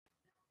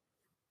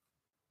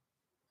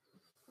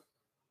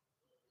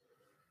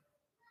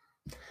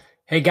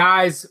Hey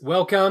guys,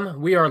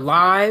 welcome. We are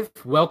live.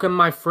 Welcome,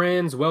 my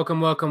friends.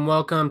 Welcome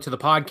to the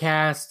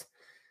podcast.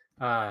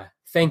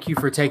 Thank you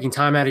for taking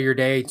time out of your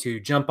day to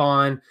jump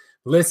on,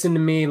 listen to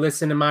me,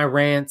 listen to my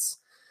rants.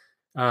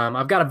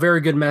 I've got a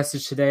very good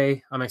message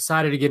today. I'm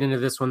excited to get into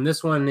this one.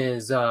 This one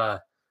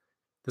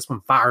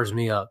fires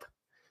me up.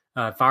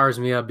 It fires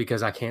me up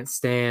because I can't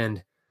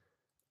stand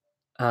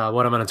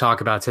what I'm going to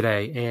talk about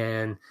today.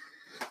 And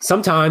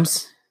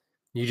sometimes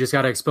you just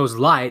got to expose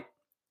light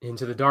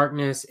into the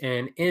darkness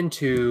and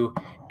into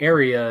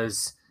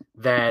areas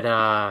that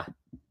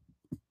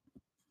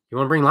you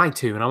want to bring light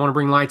to. And I want to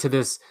bring light to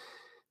this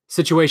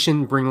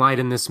situation, bring light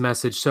in this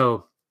message.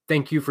 So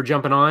thank you for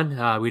jumping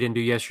on. We didn't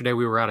do yesterday.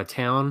 We were out of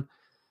town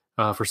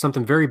for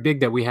something very big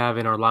that we have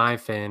in our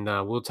life. And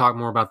we'll talk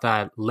more about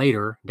that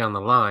later down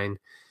the line.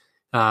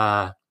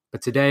 But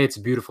today it's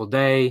a beautiful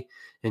day.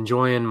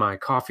 Enjoying my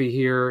coffee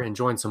here,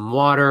 enjoying some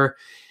water,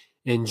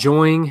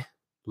 enjoying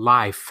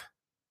life.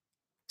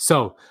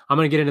 So I'm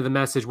going to get into the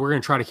message. We're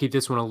going to try to keep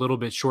this one a little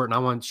bit short, and I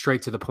want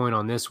straight to the point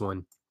on this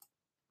one.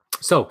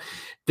 So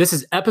this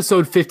is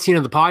episode 15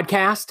 of the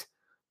podcast,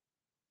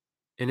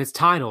 and it's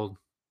titled,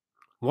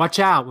 Watch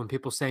Out When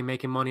People Say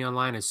Making Money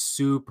Online is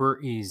Super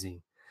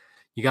Easy.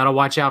 You got to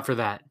watch out for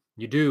that.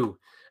 You do.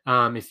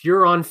 If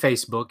you're on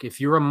Facebook, if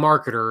you're a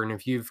marketer, and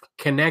if you've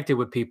connected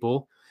with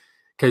people,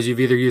 because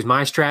you've either used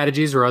my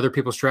strategies or other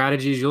people's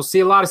strategies, you'll see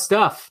a lot of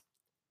stuff.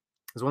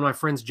 As one of my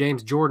friends,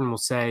 James Jordan, will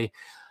say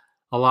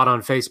a lot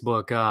on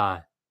Facebook,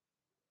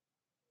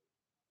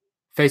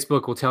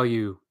 Facebook will tell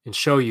you and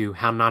show you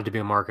how not to be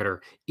a marketer.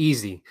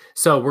 Easy.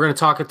 So we're going to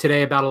talk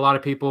today about a lot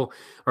of people,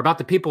 or about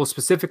the people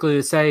specifically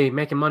that say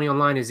making money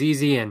online is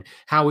easy and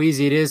how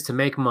easy it is to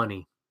make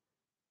money.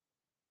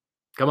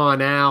 Come on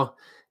now.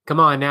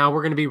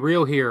 We're going to be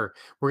real here.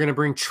 We're going to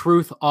bring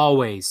truth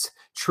always.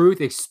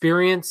 Truth,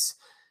 experience,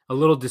 a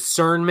little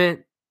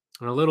discernment,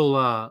 and a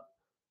little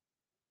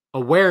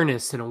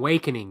awareness and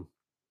awakening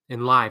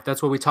in life.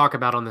 That's what we talk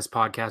about on this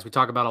podcast. We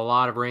talk about a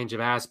lot of range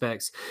of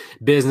aspects: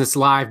 business,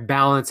 life,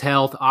 balance,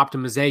 health,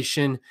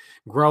 optimization,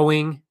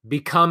 growing,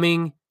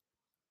 becoming.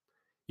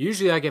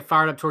 Usually I get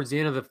fired up towards the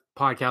end of the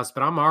podcast,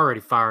 but I'm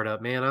already fired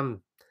up,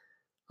 man.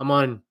 I'm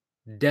on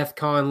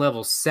DEFCON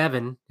level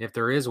 7, if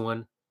there is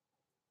one.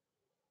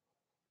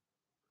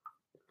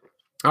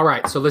 All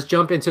right, so let's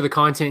jump into the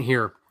content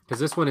here,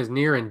 because this one is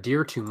near and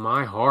dear to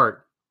my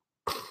heart.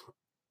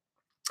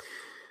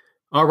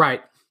 All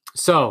right,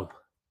 so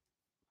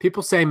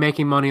people say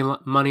making money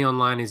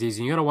online is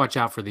easy. You got to watch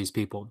out for these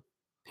people.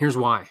 Here's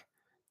why.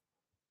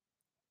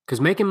 Because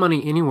making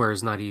money anywhere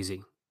is not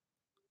easy.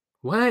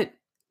 What?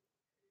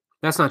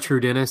 That's not true,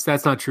 Dennis.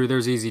 That's not true.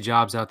 There's easy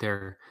jobs out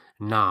there.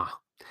 Nah.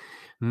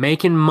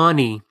 Making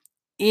money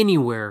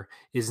anywhere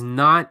is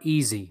not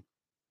easy.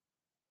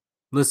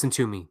 Listen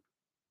to me.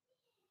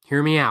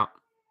 Hear me out.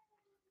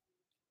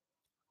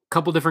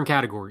 Couple different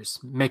categories.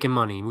 Making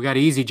money. We got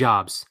easy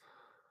jobs.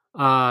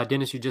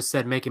 Dennis, you just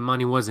said making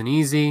money wasn't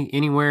easy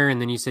anywhere,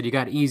 and then you said you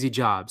got easy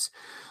jobs.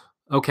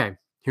 Okay,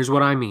 here's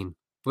what I mean.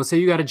 Let's say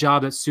you got a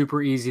job that's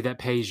super easy that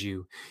pays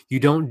you. You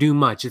don't do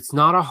much. It's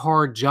not a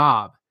hard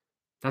job.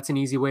 That's an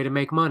easy way to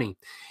make money.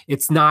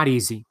 It's not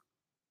easy.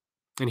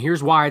 And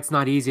here's why it's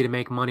not easy to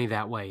make money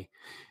that way.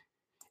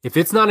 If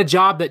it's not a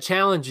job that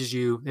challenges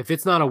you, if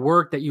it's not a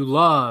work that you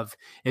love,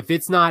 if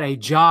it's not a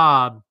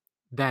job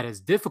that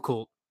is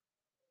difficult,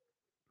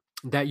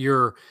 that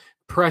you're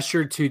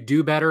pressured to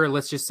do better,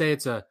 let's just say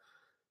it's a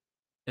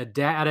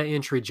data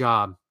entry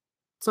job.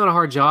 It's not a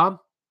hard job,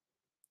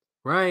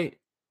 right?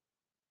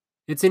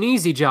 It's an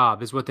easy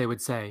job is what they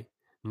would say.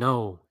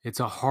 No,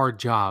 it's a hard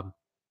job.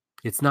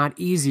 It's not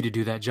easy to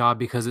do that job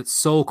because it's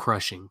soul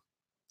crushing.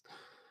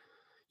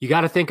 You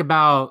got to think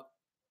about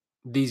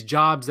these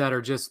jobs that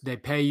are just, they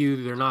pay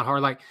you, they're not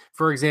hard. Like,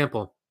 for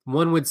example,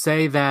 one would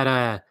say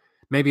that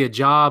maybe a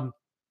job,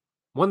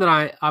 one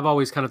that I've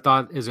always kind of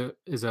thought is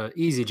a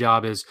easy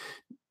job is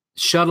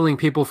shuttling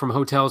people from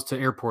hotels to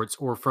airports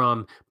or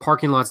from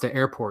parking lots to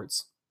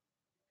airports.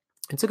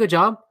 It's a good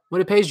job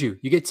when it pays you.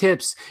 You get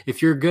tips.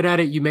 If you're good at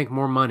it, you make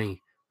more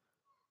money.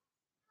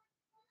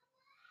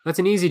 That's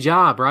an easy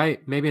job,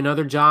 right? Maybe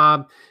another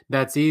job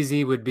that's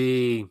easy would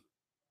be,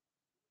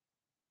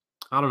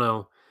 I don't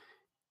know,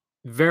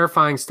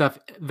 verifying stuff,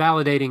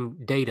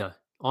 validating data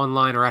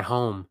online or at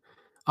home.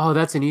 Oh,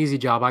 that's an easy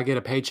job. I get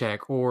a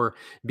paycheck. Or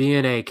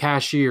being a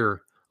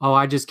cashier. Oh,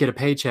 I just get a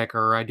paycheck,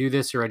 or I do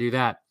this or I do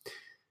that.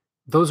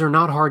 Those are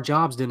not hard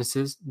jobs,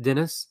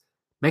 Dennis.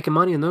 Making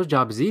money in those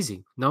jobs is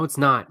easy. No, it's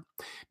not.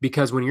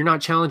 Because when you're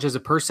not challenged as a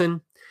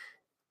person,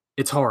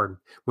 it's hard.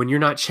 When you're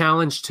not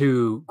challenged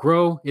to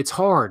grow, it's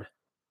hard.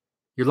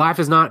 Your life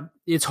is not,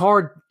 it's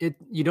hard.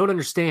 You don't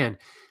understand.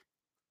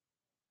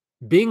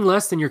 Being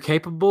less than you're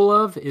capable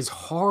of is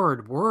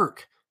hard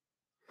work.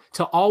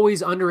 To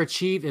always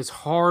underachieve is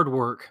hard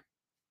work.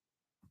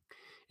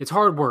 It's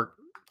hard work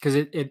because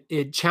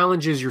it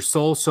challenges your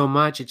soul so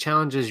much. It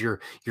challenges your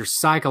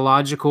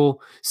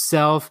psychological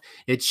self.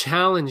 It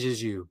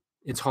challenges you.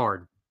 It's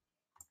hard.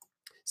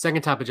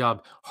 Second type of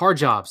job, hard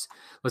jobs.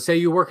 Let's say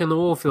you work in the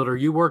oil field, or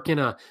you work in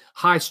a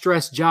high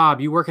stress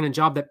job. You work in a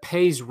job that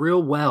pays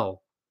real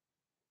well.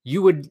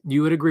 You would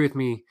agree with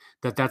me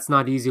that that's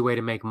not an easy way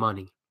to make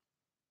money.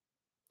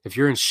 If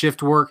you're in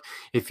shift work,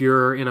 if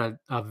you're in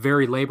a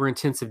very labor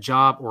intensive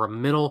job or a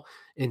mental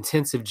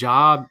intensive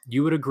job,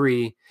 you would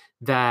agree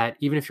that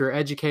even if you're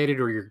educated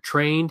or you're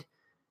trained,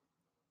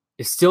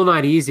 it's still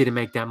not easy to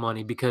make that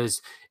money,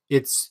 because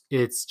it's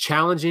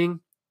challenging.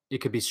 It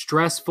could be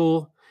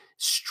stressful,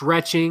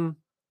 stretching,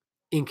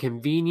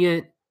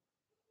 inconvenient.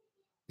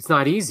 It's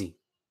not easy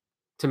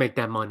to make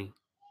that money.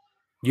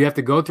 You have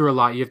to go through a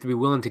lot. You have to be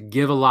willing to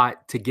give a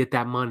lot to get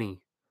that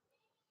money.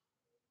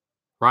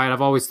 Right?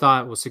 I've always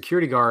thought, well,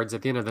 security guards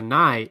at the end of the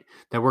night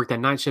that work that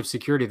night shift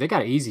security, they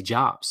got easy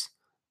jobs.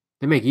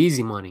 They make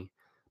easy money.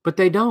 But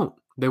they don't.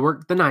 They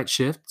work the night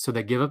shift, so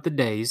they give up the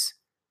days.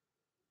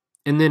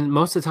 And then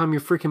most of the time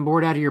you're freaking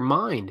bored out of your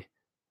mind.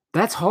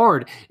 That's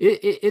hard.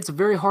 It's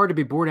very hard to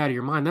be bored out of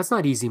your mind. That's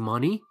not easy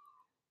money.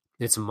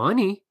 It's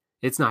money.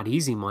 It's not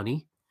easy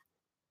money.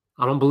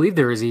 I don't believe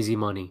there is easy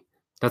money.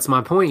 That's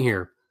my point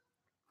here.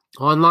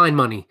 Online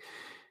money.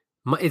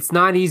 It's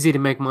not easy to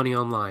make money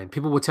online.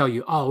 People will tell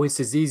you, oh, this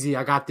is easy.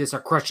 I got this. I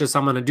crushed this.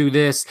 I'm going to do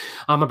this.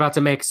 I'm about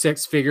to make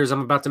 6 figures.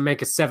 I'm about to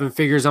make 7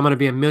 figures. I'm going to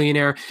be a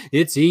millionaire.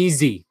 It's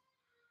easy.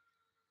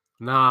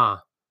 Nah.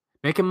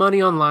 Making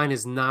money online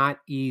is not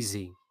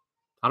easy.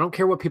 I don't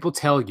care what people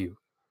tell you.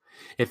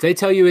 If they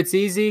tell you it's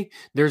easy,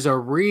 there's a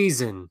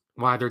reason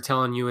why they're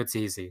telling you it's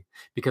easy,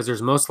 because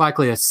there's most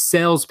likely a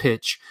sales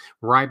pitch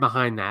right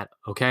behind that,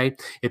 okay?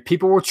 If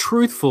people were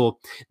truthful,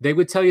 they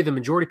would tell you the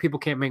majority of people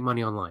can't make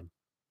money online.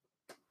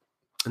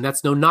 And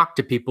that's no knock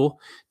to people.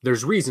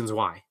 There's reasons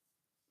why.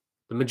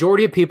 The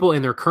majority of people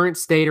in their current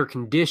state or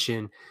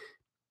condition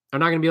are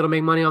not going to be able to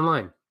make money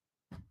online.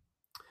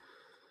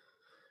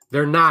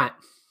 They're not.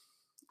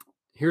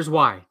 Here's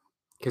why.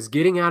 Because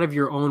getting out of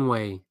your own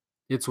way,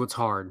 it's what's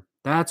hard.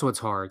 That's what's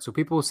hard. So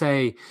people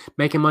say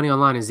making money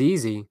online is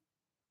easy.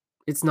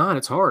 It's not.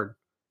 It's hard.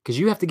 Because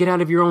you have to get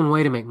out of your own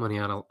way to make money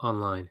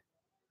online.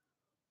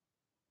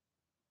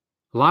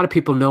 A lot of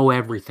people know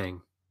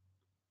everything.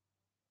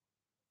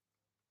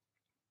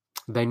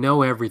 They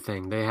know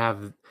everything. They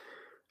have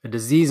a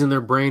disease in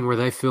their brain where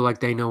they feel like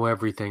they know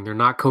everything. They're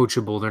not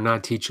coachable. They're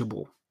not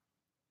teachable.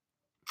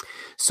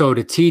 So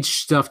to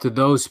teach stuff to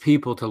those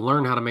people to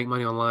learn how to make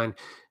money online,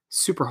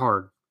 super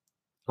hard.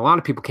 A lot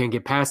of people can't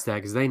get past that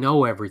because they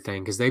know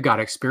everything, because they've got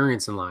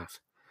experience in life,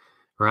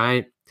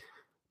 right?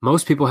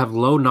 Most people have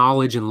low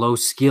knowledge and low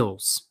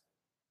skills.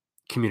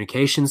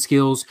 Communication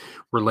skills,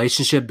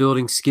 relationship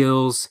building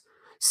skills,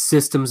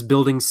 systems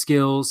building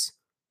skills,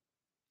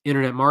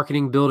 internet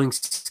marketing building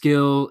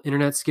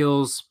internet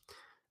skills,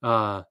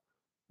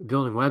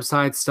 building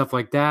websites, stuff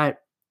like that.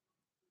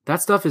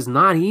 That stuff is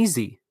not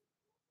easy.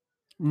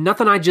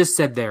 Nothing I just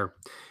said there.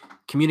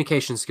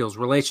 Communication skills,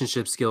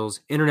 relationship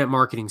skills, internet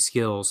marketing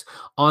skills,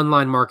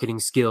 online marketing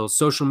skills,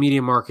 social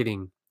media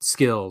marketing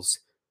skills,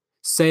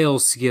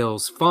 sales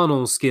skills,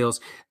 funnel skills.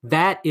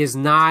 That is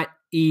not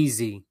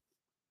easy.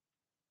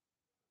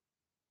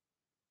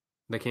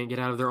 They can't get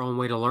out of their own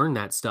way to learn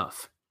that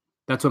stuff.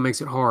 That's what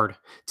makes it hard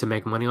to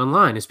make money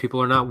online, is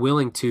people are not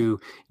willing to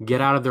get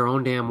out of their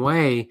own damn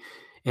way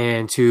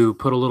and to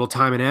put a little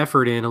time and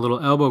effort in, a little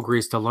elbow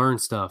grease to learn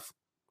stuff.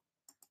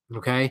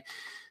 Okay?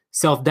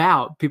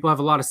 Self-doubt. People have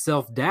a lot of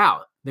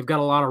self-doubt. They've got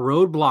a lot of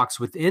roadblocks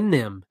within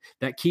them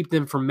that keep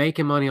them from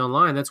making money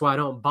online. That's why I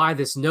don't buy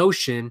this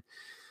notion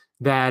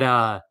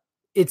that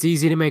it's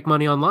easy to make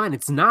money online.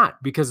 It's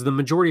not, because the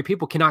majority of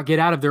people cannot get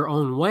out of their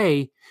own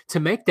way to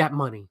make that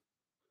money.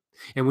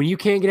 And when you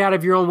can't get out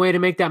of your own way to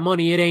make that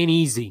money, it ain't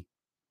easy.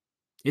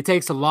 It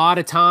takes a lot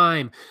of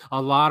time,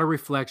 a lot of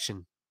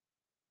reflection.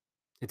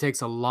 It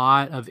takes a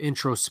lot of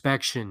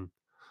introspection,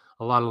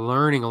 a lot of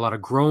learning, a lot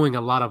of growing,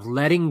 a lot of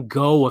letting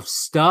go of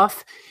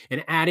stuff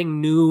and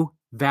adding new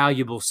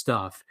valuable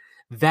stuff.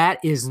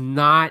 That is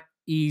not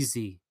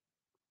easy.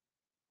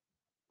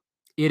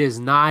 It is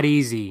not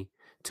easy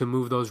to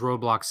move those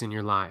roadblocks in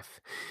your life.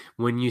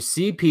 When you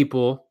see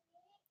people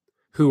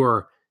who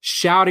are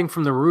shouting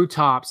from the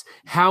rooftops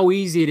how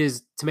easy it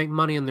is to make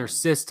money in their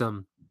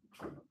system,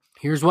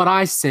 here's what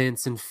I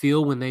sense and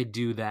feel when they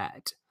do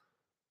that.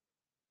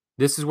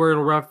 This is where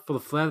it'll ruffle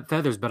the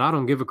feathers, but I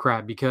don't give a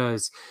crap,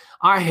 because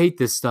I hate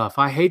this stuff.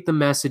 I hate the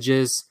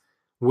messages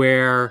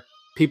where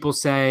people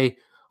say,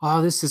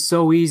 oh, this is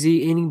so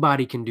easy,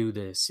 anybody can do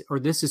this. Or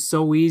this is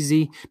so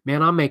easy,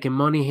 man, I'm making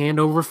money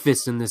hand over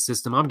fist in this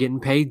system. I'm getting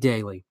paid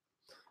daily.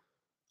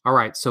 All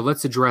right, so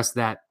let's address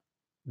that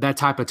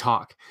type of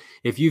talk.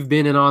 If you've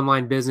been in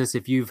online business,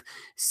 if you've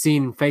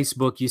seen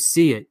Facebook, you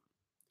see it,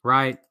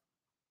 right?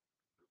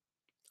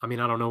 I mean,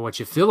 I don't know what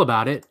you feel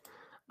about it.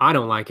 I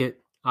don't like it.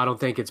 I don't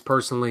think it's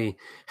personally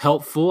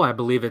helpful. I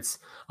believe it's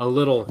a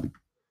little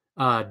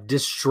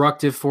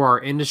destructive for our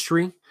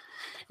industry.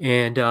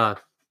 And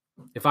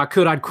if I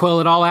could, I'd quell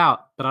it all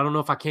out, but I don't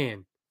know if I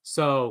can.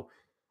 So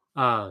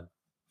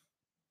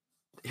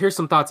here's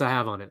some thoughts I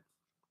have on it.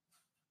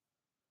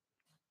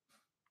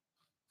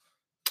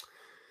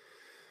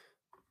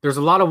 There's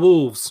a lot of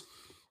wolves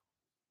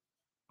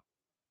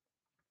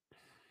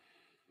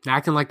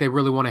acting like they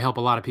really want to help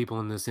a lot of people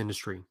in this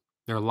industry.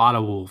 There are a lot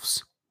of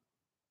wolves.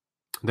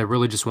 They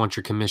really just want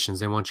your commissions.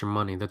 They want your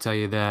money. They'll tell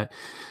you that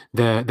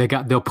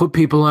they'll put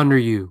people under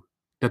you,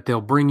 that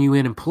they'll bring you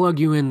in and plug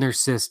you in their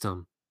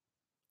system.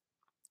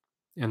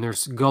 And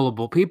there's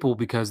gullible people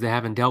because they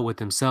haven't dealt with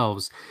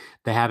themselves.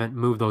 They haven't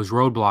moved those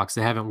roadblocks.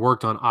 They haven't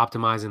worked on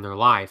optimizing their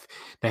life.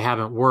 They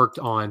haven't worked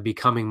on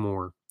becoming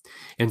more.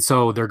 And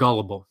so they're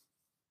gullible.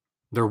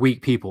 They're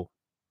weak people.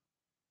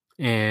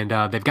 And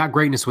they've got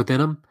greatness within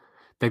them.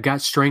 They've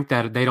got strength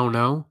that they don't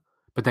know,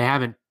 but they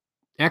haven't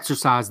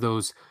exercised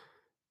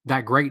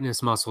that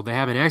greatness muscle. They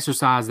haven't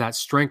exercised that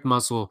strength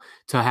muscle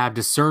to have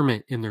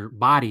discernment in their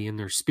body, in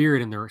their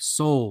spirit, in their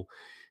soul.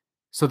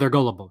 So they're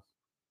gullible.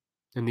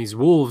 And these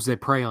wolves, they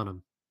prey on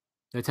them.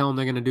 They tell them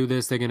they're going to do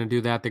this, they're going to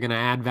do that, they're going to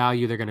add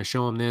value, they're going to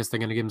show them this, they're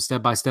going to give them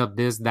step by step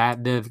this,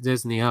 that,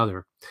 this, and the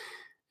other.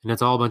 And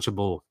it's all a bunch of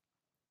bull.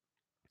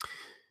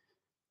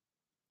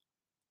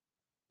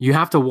 You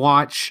have to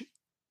watch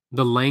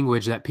the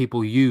language that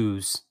people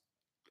use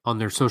on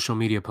their social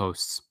media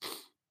posts.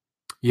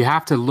 You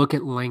have to look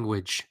at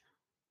language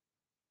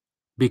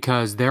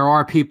because there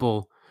are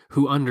people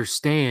who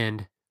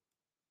understand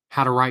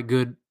how to write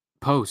good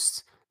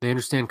posts. They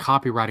understand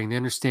copywriting. They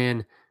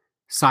understand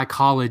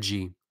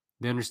psychology.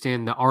 They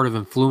understand the art of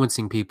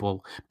influencing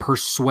people,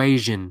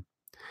 persuasion.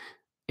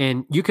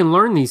 And you can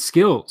learn these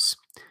skills.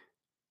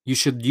 You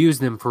should use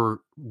them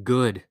for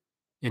good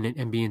and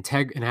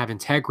have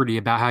integrity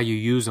about how you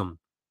use them.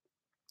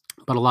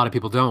 But a lot of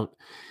people don't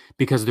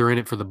because they're in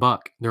it for the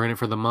buck. They're in it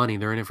for the money.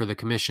 They're in it for the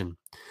commission.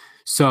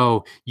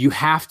 So you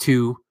have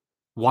to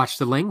watch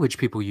the language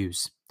people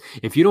use.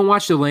 If you don't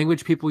watch the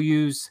language people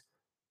use,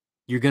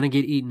 you're going to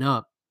get eaten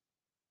up.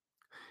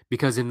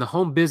 Because in the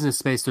home business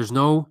space, there's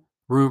no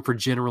room for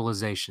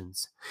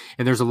generalizations.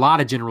 And there's a lot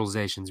of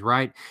generalizations,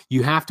 right?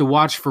 You have to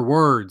watch for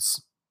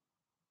words.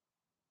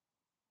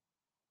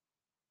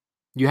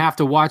 You have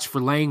to watch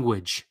for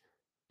language.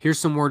 Here's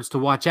some words to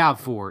watch out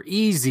for.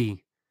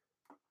 Easy.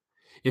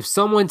 If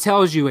someone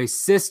tells you a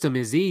system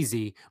is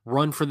easy,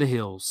 run for the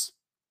hills.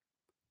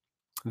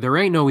 There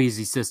ain't no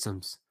easy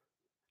systems.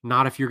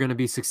 Not if you're going to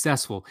be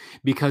successful.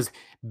 Because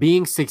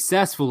being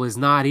successful is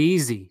not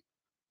easy.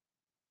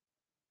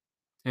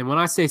 And when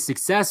I say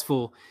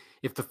successful,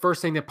 if the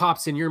first thing that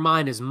pops in your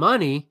mind is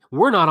money,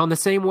 we're not on the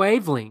same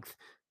wavelength.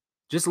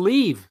 Just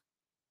leave.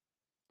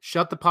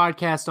 Shut the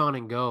podcast on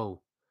and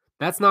go.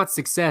 That's not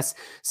success.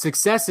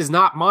 Success is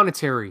not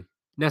monetary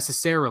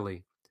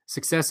necessarily.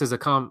 Success is a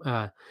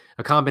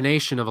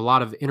combination of a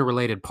lot of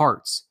interrelated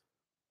parts.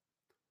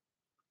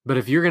 But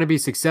if you're going to be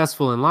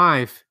successful in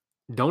life,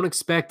 don't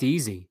expect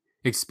easy.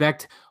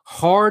 Expect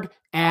hard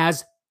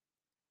as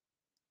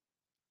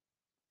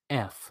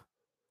F.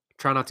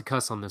 Try not to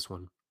cuss on this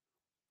one.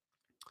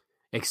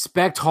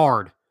 Expect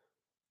hard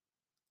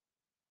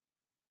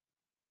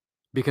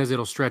because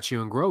it'll stretch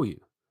you and grow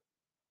you.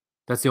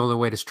 That's the only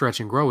way to stretch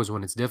and grow is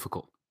when it's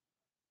difficult.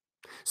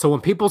 So when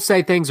people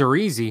say things are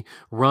easy,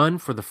 run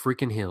for the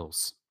freaking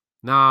hills.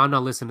 Nah, I'm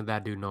not listening to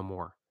that dude no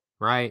more,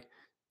 right?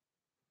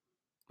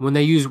 When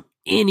they use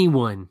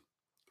anyone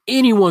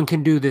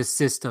can do this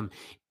system.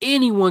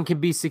 Anyone can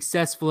be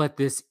successful at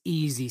this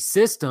easy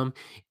system.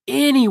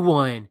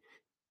 Anyone.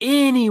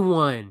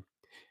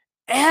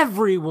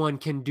 Everyone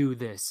can do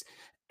this.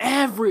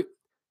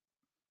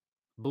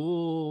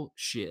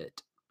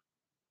 Bullshit.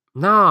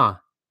 Nah,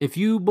 if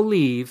you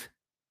believe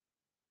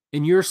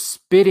and you're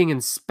spitting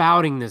and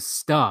spouting this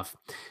stuff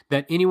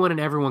that anyone and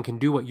everyone can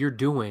do what you're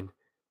doing,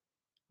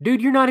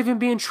 dude, you're not even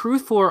being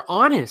truthful or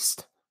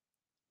honest.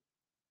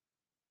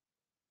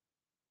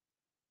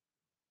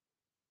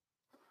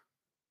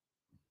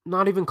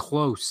 Not even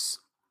close.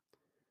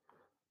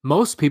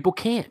 Most people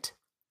can't.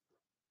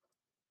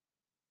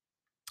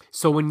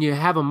 So when you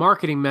have a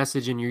marketing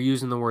message and you're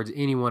using the words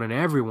anyone and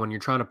everyone, you're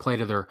trying to play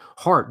to their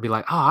heart, be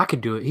like, oh, I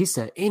could do it. He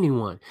said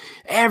anyone.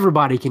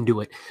 Everybody can do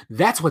it.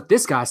 That's what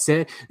this guy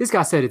said. This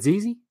guy said it's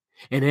easy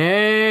and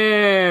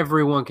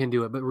everyone can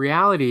do it. But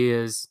reality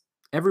is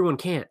everyone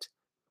can't.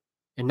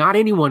 And not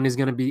anyone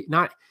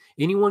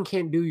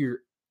can't do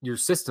your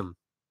system.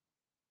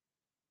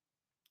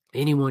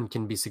 Anyone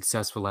can be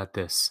successful at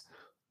this.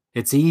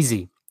 It's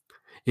easy.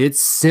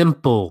 It's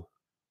simple.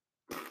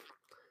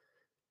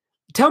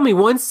 Tell me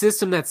one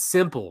system that's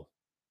simple.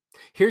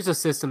 Here's a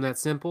system that's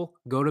simple.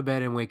 Go to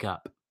bed and wake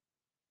up.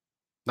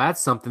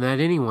 That's something that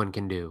anyone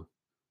can do.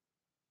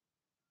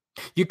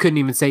 You couldn't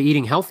even say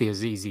eating healthy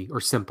is easy or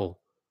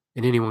simple,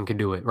 and anyone can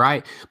do it,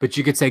 right? But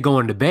you could say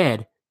going to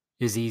bed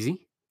is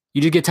easy.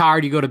 You just get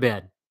tired, you go to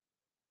bed.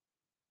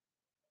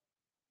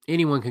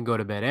 Anyone can go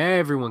to bed.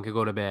 Everyone can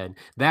go to bed.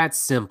 That's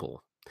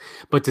simple.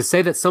 But to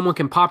say that someone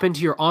can pop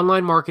into your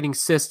online marketing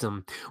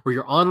system or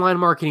your online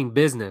marketing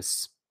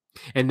business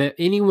and that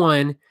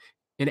anyone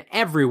and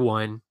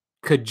everyone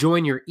could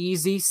join your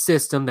easy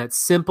system that's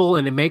simple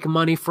and to make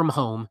money from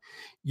home,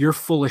 you're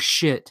full of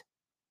shit.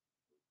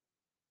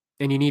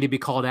 And you need to be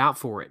called out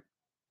for it.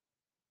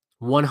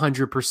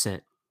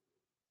 100%.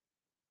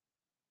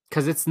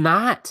 because it's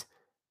not.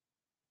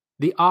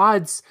 The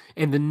odds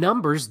and the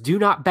numbers do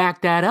not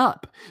back that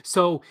up.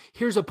 So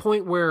here's a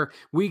point where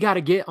we got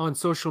to get on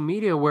social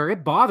media where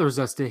it bothers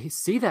us to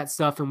see that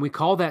stuff and we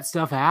call that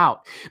stuff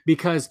out,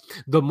 because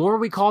the more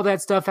we call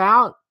that stuff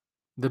out,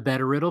 the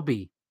better it'll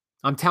be.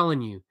 I'm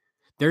telling you,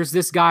 there's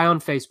this guy on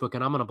Facebook,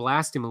 and I'm going to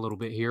blast him a little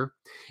bit here.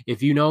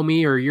 If you know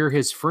me or you're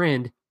his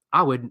friend,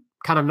 I would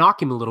kind of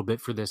knock him a little bit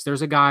for this.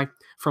 There's a guy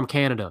from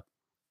Canada.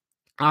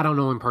 I don't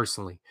know him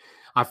personally.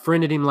 I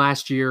friended him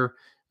last year.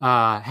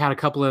 Had a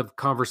couple of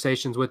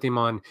conversations with him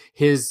on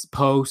his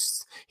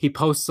posts. He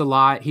posts a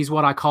lot. He's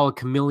what I call a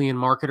chameleon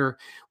marketer,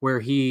 where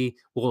he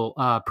will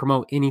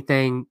promote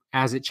anything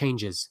as it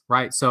changes,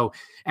 right? So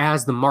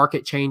as the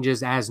market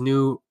changes, as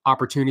new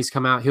opportunities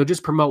come out, he'll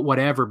just promote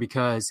whatever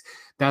because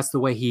that's the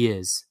way he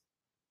is.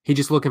 He's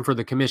just looking for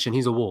the commission.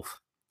 He's a wolf.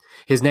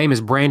 His name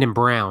is Brandon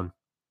Brown.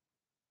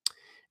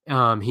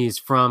 He's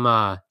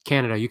from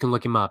Canada. You can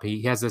look him up.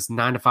 He has this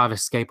 9-to-5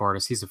 escape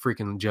artist. He's a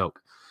freaking joke.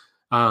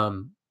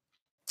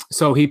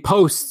 So he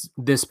posts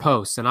this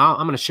post, and I'm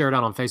going to share it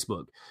out on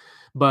Facebook.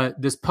 But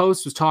this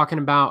post was talking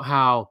about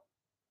how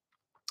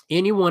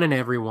anyone and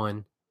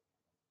everyone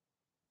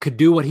could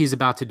do what he's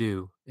about to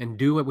do and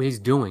do what he's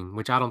doing,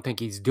 which I don't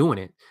think he's doing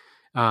it.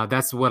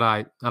 That's what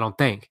I don't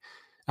think.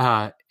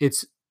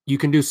 You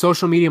can do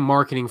social media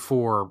marketing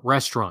for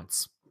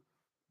restaurants,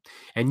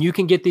 and you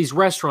can get these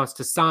restaurants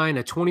to sign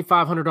a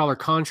 $2,500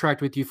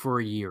 contract with you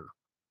for a year,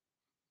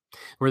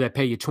 where they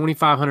pay you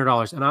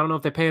 $2,500. And I don't know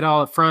if they pay it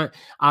all up front.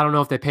 I don't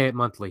know if they pay it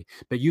monthly,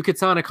 but you could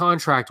sign a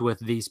contract with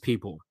these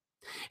people.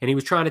 And he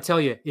was trying to tell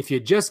you, if you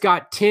just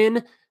got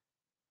 10,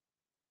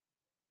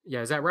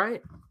 yeah, is that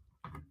right?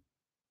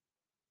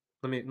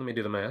 Let me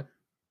do the math.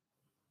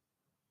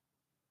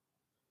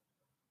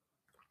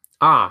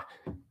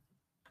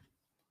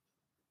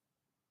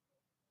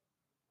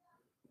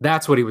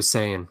 That's what he was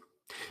saying.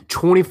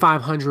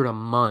 $2,500 a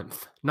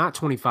month, not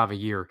 25 a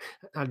year.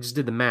 I just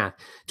did the math.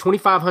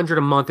 $2,500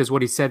 a month is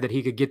what he said that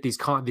he could get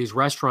these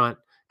restaurant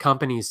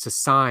companies to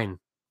sign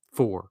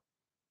for,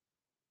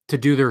 to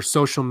do their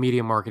social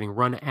media marketing,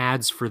 run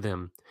ads for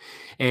them.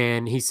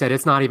 And he said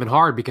it's not even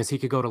hard because he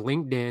could go to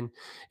LinkedIn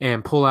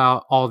and pull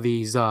out all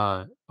these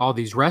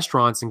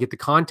restaurants and get the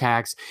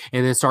contacts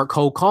and then start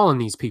cold calling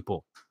these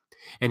people.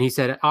 And he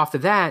said, after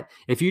that,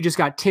 if you just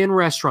got 10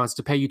 restaurants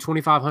to pay you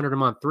 $2,500 a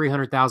month,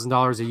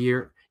 $300,000 a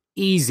year,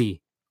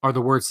 easy are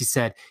the words he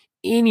said.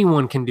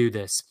 Anyone can do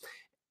this.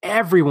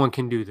 Everyone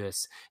can do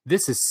this.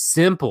 This is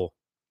simple.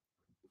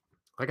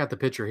 I got the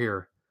picture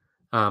here.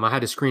 I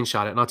had to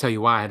screenshot it, and I'll tell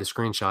you why I had to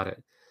screenshot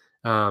it.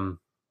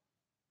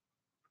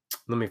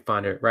 Let me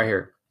find it right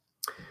here.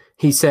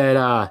 He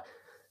said,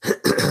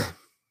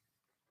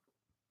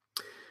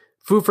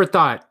 food for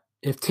thought.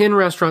 If 10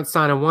 restaurants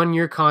sign a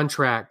 1-year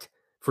contract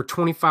for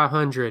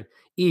 $2,500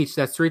 each,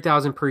 that's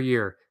 $3,000 per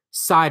year.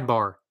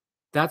 Sidebar,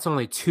 that's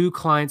only 2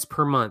 clients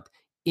per month.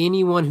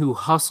 Anyone who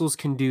hustles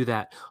can do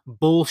that.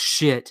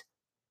 Bullshit.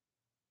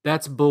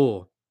 That's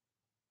bull.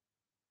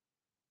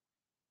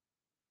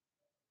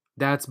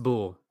 That's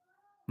bull.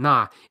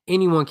 Nah,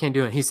 anyone can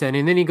do it. He said,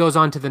 and then he goes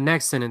on to the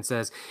next sentence,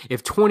 says,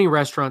 if 20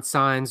 restaurants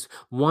signs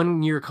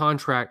 1-year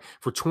contract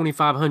for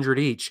 $2,500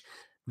 each,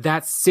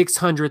 that's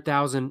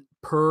 $600,000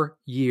 per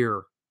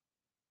year.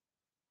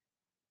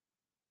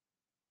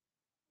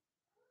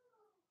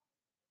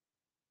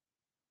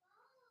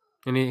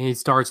 And he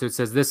starts, it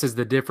says, this is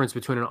the difference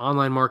between an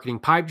online marketing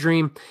pipe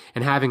dream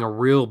and having a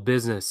real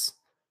business.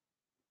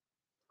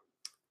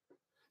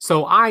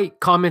 So I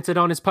commented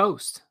on his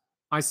post.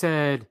 I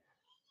think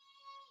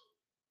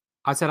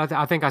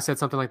I said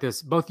something like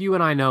this. Both you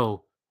and I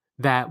know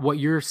that what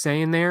you're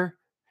saying there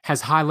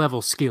has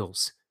high-level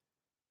skills.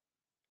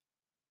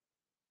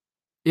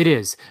 It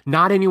is.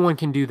 Not anyone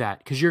can do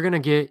that, because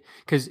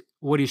because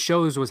what he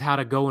shows was how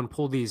to go and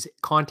pull these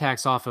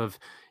contacts off of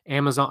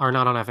Amazon, or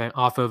not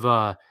off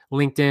of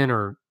LinkedIn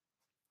or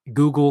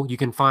Google. You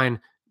can find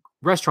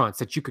restaurants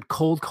that you could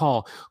cold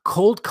call.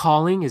 Cold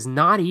calling is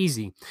not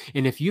easy.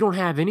 And if you don't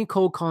have any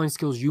cold calling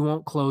skills, you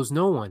won't close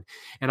no one.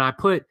 And I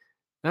put,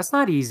 that's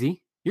not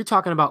easy. You're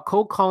talking about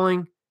cold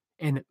calling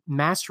and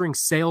mastering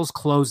sales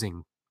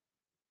closing.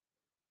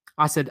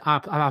 I said,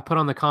 I put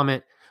on the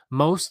comment,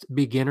 most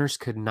beginners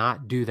could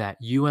not do that.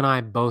 You and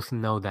I both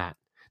know that.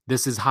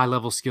 This is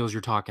high-level skills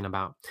you're talking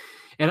about.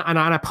 And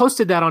I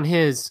posted that on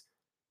his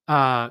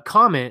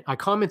comment. I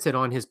commented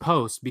on his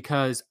post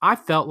because I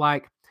felt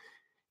like,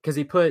 because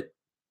he put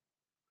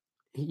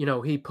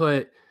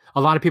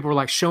a lot of people were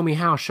like, show me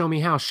how, show me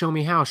how, show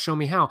me how, show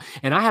me how.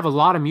 And I have a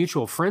lot of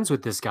mutual friends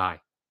with this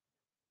guy.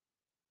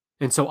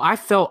 And so I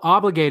felt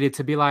obligated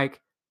to be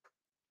like,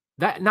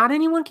 that not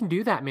anyone can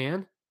do that,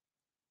 man.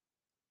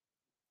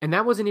 And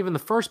that wasn't even the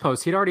first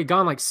post. He'd already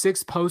gone like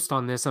 6 posts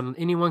on this, and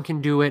anyone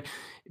can do it.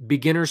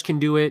 Beginners can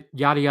do it,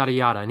 yada, yada,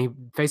 yada.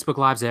 And Facebook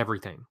Lives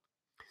everything.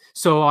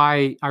 So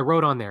I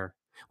wrote on there.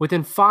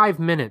 Within 5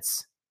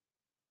 minutes,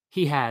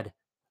 he had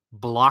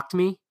blocked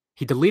me.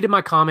 He deleted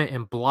my comment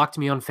and blocked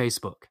me on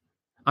Facebook.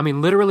 I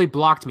mean, literally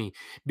blocked me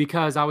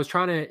because I was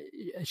trying to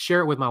share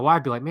it with my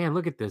wife, be like, man,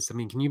 look at this. I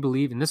mean, can you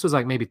believe? And this was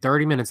like maybe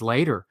 30 minutes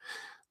later.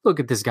 Look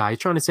at this guy. He's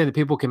trying to say that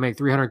people can make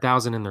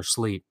 300,000 in their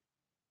sleep.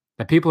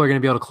 That people are going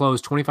to be able to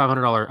close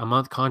 $2,500 a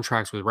month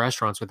contracts with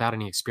restaurants without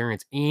any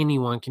experience.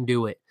 Anyone can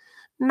do it.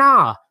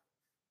 Nah.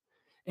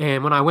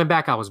 And when I went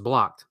back, I was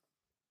blocked.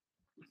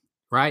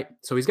 Right.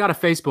 So he's got a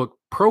Facebook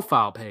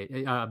profile page,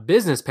 a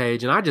business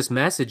page. And I just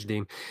messaged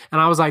him and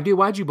I was like, dude,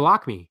 why'd you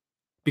block me?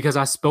 Because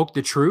I spoke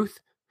the truth.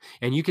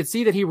 And you could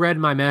see that he read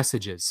my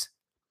messages.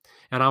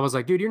 And I was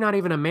like, dude, you're not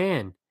even a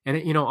man.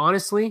 And,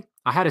 honestly,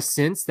 I had a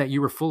sense that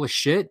you were full of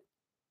shit.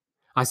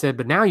 I said,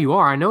 but now you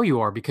are. I know you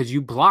are because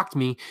you blocked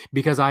me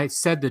because I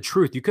said the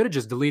truth. You could have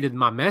just deleted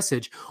my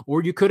message,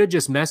 or you could have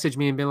just messaged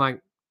me and been like,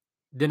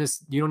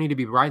 Dennis, you don't need to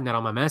be writing that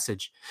on my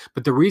message.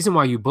 But the reason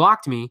why you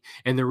blocked me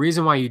and the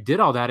reason why you did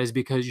all that is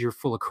because you're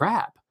full of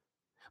crap.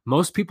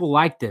 Most people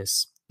like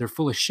this. They're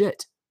full of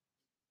shit.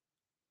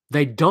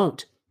 They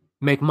don't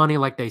make money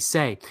like they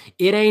say.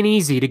 It ain't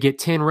easy to get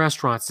 10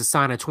 restaurants to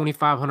sign a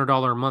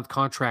 $2,500 a month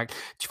contract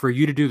for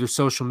you to do their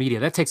social media.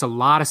 That takes a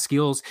lot of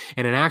skills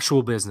and an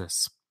actual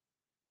business.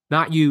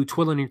 Not you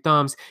twiddling your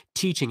thumbs,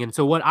 teaching. And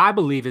so what I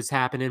believe is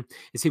happening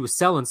is he was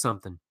selling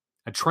something,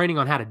 a training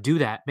on how to do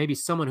that. Maybe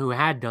someone who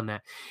had done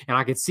that. And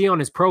I could see on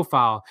his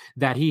profile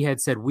that he had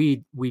said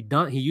we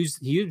done. He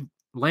used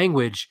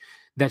language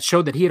that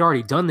showed that he had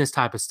already done this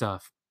type of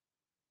stuff.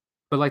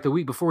 But like the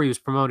week before, he was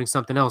promoting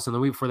something else, and the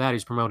week before that, he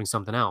was promoting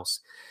something else.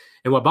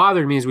 And what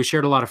bothered me is we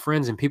shared a lot of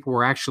friends, and people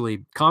were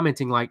actually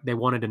commenting like they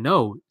wanted to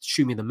know,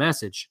 shoot me the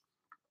message.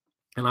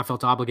 And I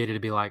felt obligated to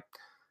be like,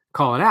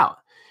 call it out.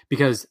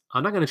 Because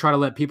I'm not going to try to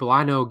let people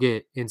I know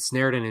get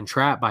ensnared and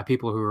entrapped by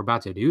people who are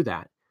about to do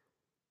that.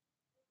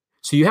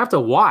 So you have to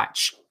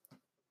watch.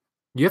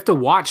 You have to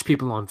watch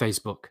people on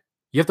Facebook.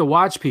 You have to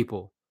watch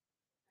people,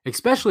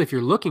 especially if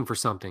you're looking for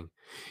something.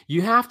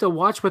 You have to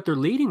watch what they're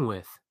leading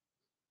with.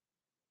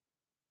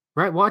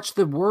 Right? Watch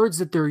the words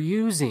that they're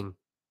using.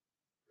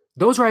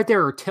 Those right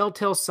there are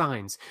telltale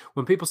signs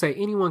when people say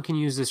anyone can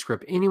use this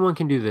script, anyone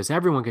can do this,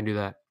 everyone can do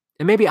that.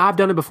 And maybe I've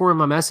done it before in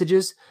my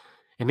messages.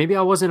 And maybe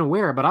I wasn't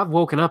aware, but I've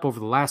woken up over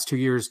the last 2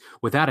 years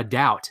without a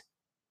doubt.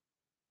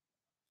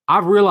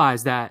 I've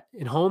realized that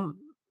in home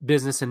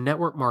business and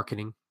network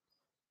marketing,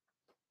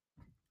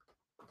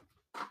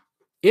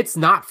 it's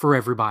not for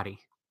everybody.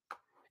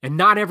 And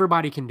not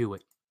everybody can do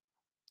it.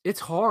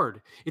 It's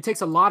hard. It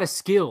takes a lot of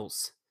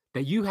skills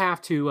that you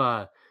have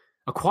to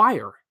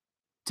acquire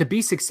to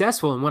be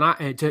successful.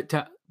 And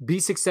to be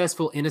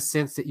successful in a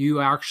sense that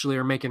you actually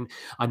are making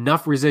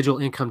enough residual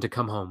income to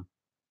come home.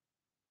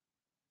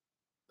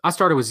 I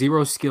started with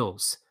zero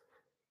skills.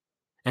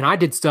 And I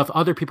did stuff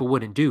other people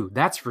wouldn't do.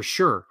 That's for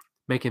sure.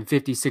 Making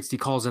 50, 60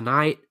 calls a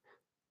night.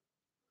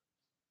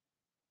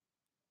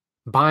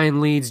 Buying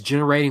leads,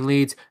 generating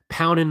leads,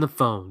 pounding the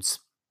phones.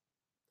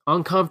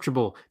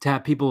 Uncomfortable to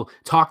have people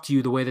talk to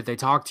you the way that they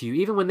talk to you,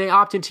 even when they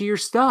opt into your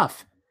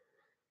stuff,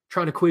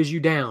 trying to quiz you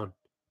down.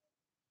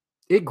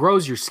 It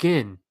grows your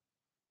skin.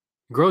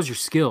 It grows your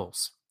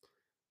skills.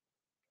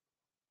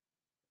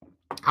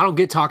 I don't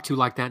get talked to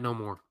like that no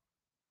more.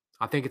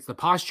 I think it's the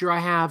posture I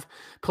have.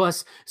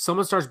 Plus,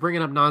 someone starts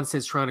bringing up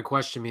nonsense trying to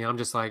question me. I'm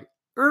just like,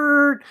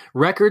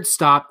 record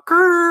stop,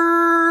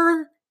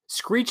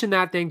 screeching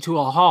that thing to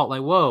a halt.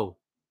 Like, whoa,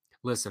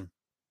 listen,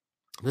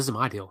 this is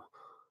my deal.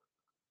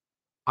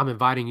 I'm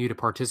inviting you to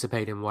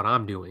participate in what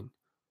I'm doing.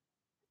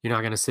 You're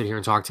not going to sit here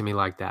and talk to me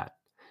like that.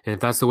 And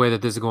if that's the way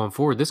that this is going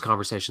forward, this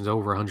conversation's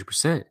over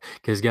 100%.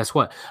 Because guess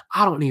what?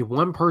 I don't need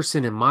one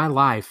person in my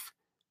life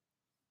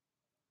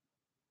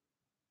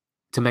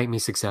to make me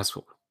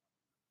successful.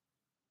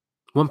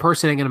 One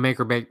person ain't going to make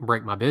or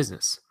break my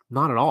business.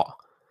 Not at all.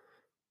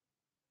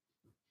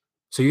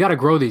 So you got to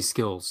grow these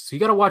skills. So you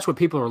got to watch what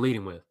people are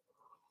leading with.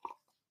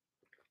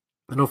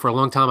 I know for a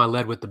long time I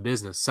led with the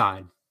business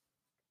side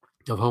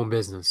of home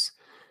business.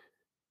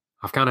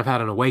 I've kind of had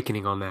an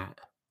awakening on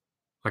that,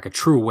 like a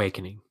true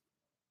awakening.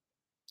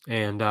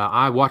 And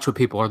I watch what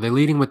people, are they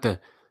leading with the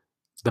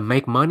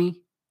make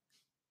money?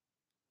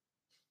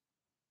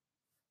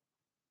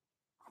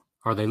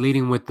 Are they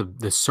leading with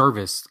the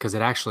service because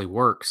it actually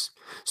works?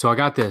 So I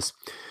got this.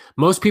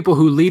 Most people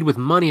who lead with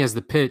money as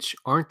the pitch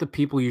aren't the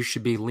people you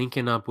should be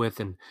linking up with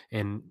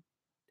and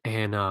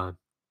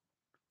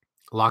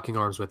locking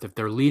arms with. If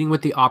they're leading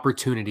with the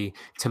opportunity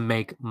to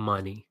make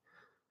money,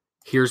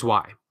 here's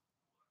why.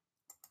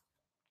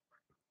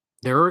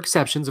 There are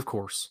exceptions, of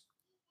course.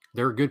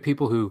 There are good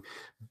people who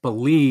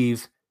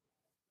believe.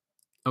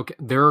 Okay,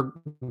 there are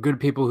good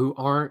people who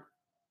aren't.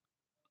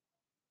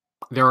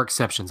 There are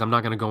exceptions. I'm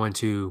not going to go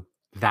into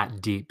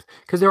that deep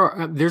because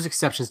there's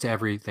exceptions to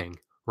everything,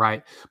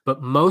 right?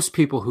 But most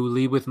people who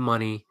lead with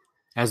money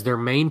as their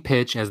main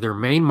pitch, as their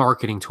main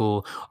marketing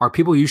tool, are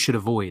people you should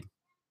avoid,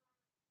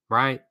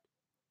 right?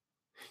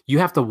 You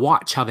have to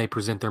watch how they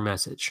present their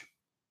message.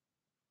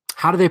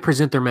 How do they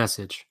present their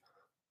message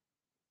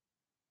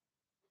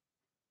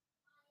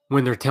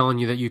when they're telling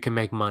you that you can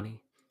make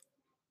money?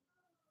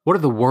 What are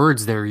the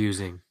words they're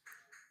using?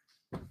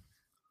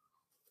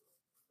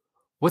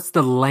 What's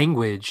the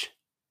language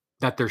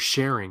that they're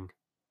sharing?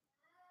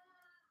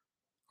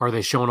 Are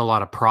they showing a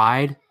lot of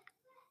pride,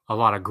 a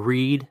lot of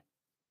greed?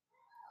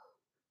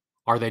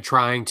 Are they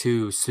trying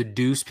to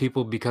seduce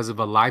people because of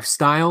a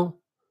lifestyle?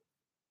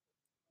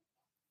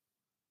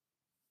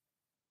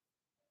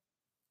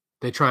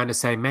 They're trying to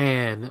say,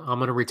 man, I'm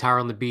going to retire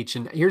on the beach.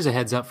 And here's a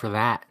heads up for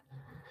that.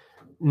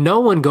 No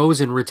one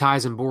goes and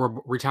retires in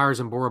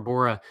Bora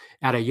Bora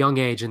at a young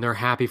age and they're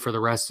happy for the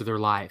rest of their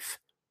life.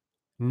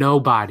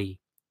 Nobody.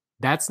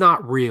 That's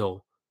not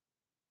real.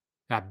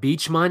 That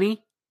beach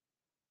money,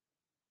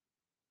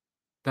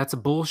 that's a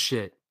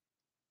bullshit.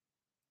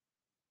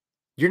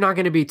 You're not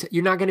going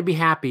to be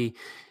happy.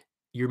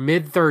 Your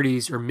mid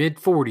 30s or mid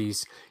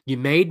 40s, you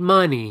made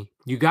money,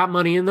 you got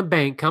money in the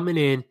bank coming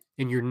in,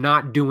 and you're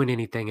not doing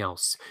anything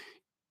else.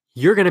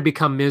 You're going to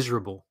become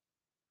miserable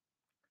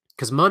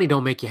because money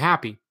don't make you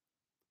happy.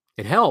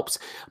 It helps,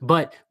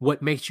 but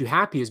what makes you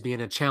happy is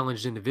being a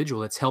challenged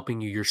individual. It's helping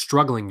you. You're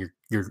struggling.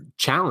 You're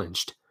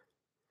challenged.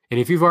 And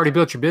if you've already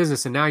built your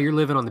business and now you're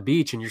living on the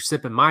beach and you're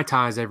sipping Mai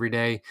Tais every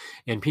day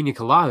and pina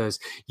coladas,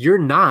 you're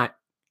not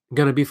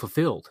going to be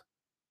fulfilled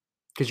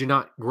because you're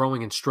not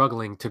growing and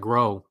struggling to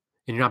grow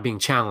and you're not being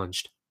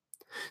challenged.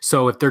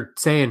 So if they're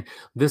saying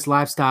this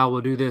lifestyle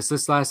will do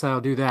this lifestyle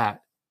will do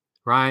that,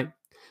 right?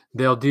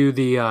 They'll do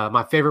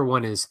my favorite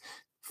one is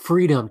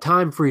freedom,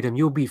 time freedom.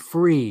 You'll be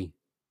free.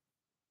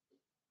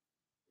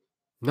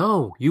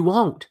 No, you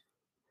won't,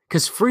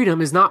 because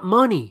freedom is not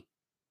money.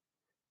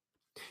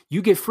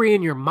 You get free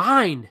in your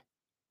mind.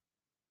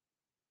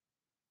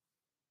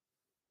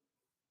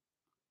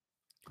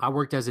 I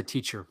worked as a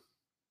teacher.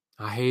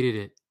 I hated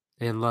it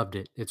and loved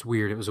it. It's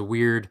weird. It was a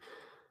weird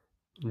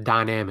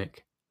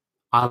dynamic.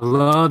 I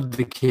loved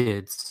the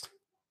kids.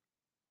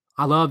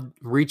 I loved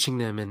reaching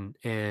them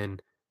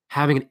and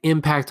having an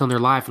impact on their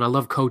life. And I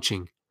love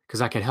coaching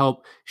because I could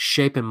help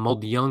shape and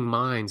mold young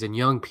minds and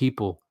young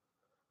people.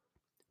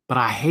 But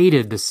I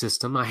hated the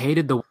system. I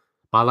hated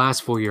my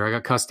last full year. I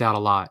got cussed out a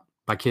lot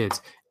by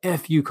kids.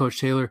 F you,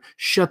 Coach Taylor.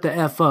 Shut the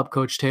F up,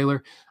 Coach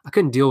Taylor. I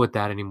couldn't deal with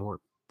that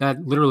anymore.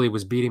 That literally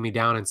was beating me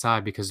down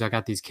inside because I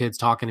got these kids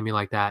talking to me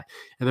like that.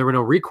 And there were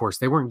no recourse.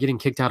 They weren't getting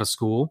kicked out of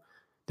school.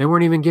 They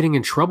weren't even getting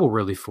in trouble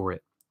really for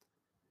it.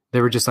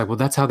 They were just like, well,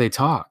 that's how they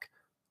talk.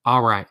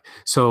 All right.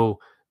 So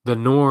the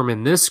norm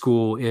in this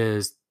school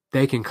is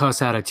they can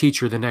cuss out a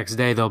teacher the next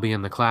day. They'll be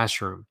in the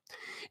classroom.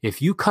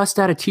 If you cussed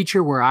out a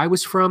teacher where I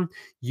was from,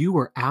 you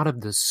were out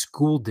of the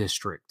school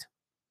district.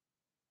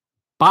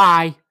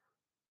 Bye.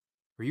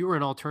 Or you were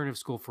in alternative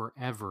school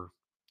forever.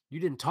 You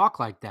didn't talk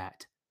like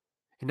that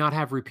and not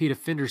have repeat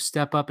offenders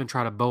step up and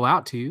try to bow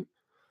out to you.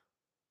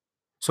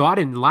 So I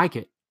didn't like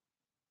it.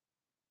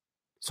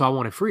 So I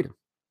wanted freedom.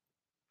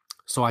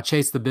 So I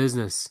chased the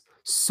business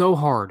so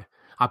hard.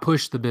 I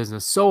pushed the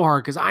business so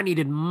hard because I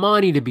needed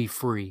money to be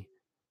free.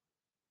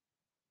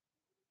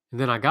 And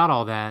then I got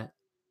all that.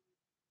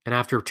 And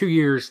after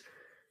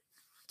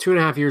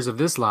 2.5 years of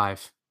this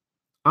life,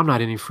 I'm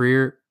not any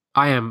freer.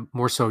 I am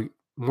more so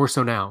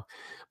now.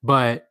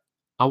 But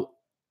I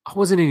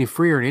wasn't any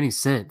freer in any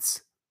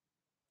sense.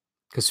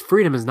 Because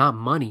freedom is not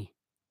money.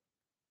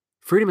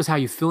 Freedom is how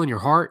you feel in your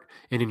heart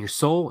and in your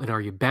soul. And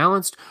are you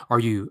balanced? Are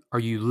you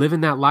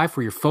living that life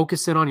where you're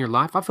focusing on your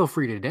life? I feel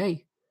free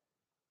today.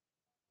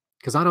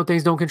 Because I know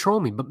things don't control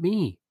me, but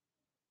me.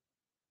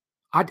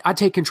 I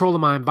take control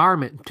of my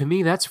environment. To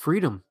me, that's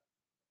freedom.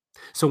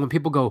 So when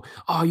people go,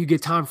 oh, you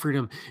get time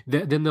freedom,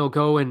 then they'll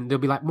go and they'll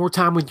be like, more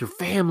time with your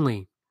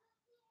family.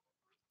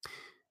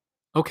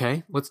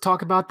 Okay, let's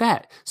talk about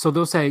that. So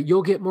they'll say,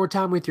 you'll get more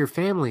time with your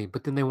family,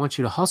 but then they want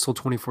you to hustle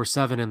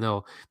 24/7 and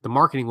the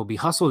marketing will be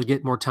hustle to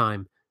get more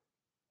time.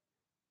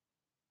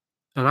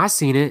 And I've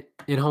seen it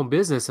in home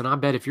business, and I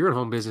bet if you're in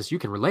home business, you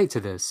can relate to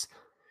this.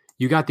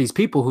 You got these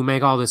people who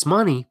make all this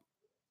money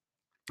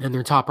and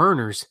they're top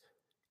earners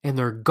and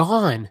they're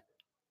gone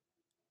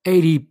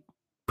 80%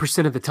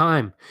 of the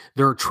time.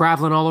 They're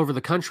traveling all over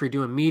the country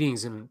doing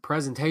meetings and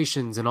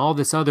presentations and all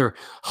this other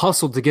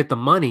hustle to get the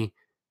money.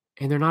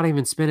 And they're not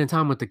even spending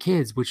time with the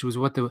kids, which was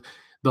what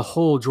the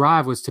whole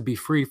drive was, to be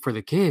free for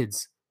the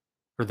kids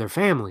or their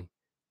family.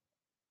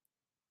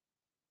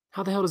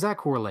 How the hell does that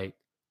correlate?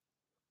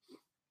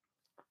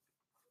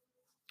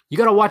 You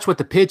got to watch what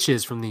the pitch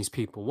is from these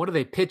people. What are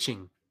they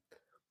pitching?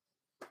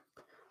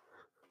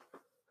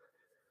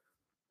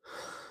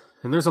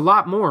 And there's a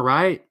lot more,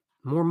 right?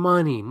 More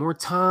money, more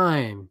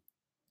time.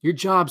 Your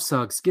job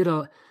sucks.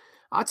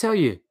 I'll tell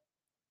you,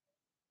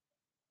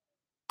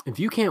 if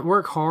you can't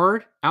work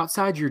hard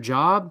outside your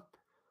job,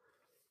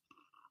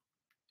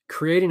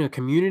 creating a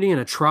community and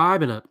a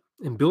tribe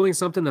and building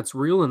something that's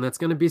real and that's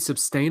going to be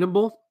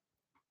sustainable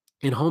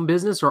in home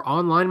business or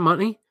online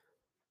money,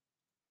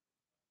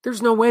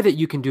 there's no way that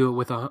you can do it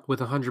with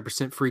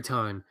 100% free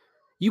time.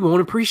 You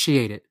won't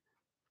appreciate it.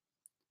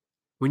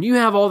 When you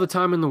have all the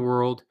time in the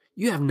world,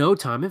 you have no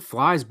time. It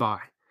flies by.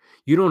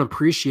 You don't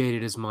appreciate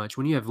it as much.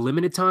 When you have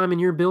limited time in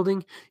your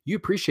building, you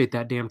appreciate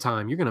that damn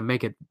time. You're going to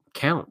make it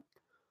count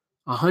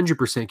 100%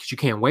 because you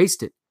can't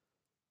waste it.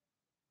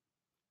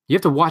 You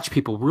have to watch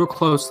people real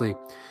closely.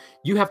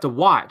 You have to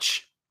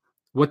watch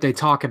what they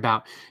talk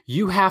about.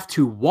 You have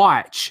to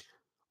watch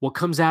what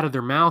comes out of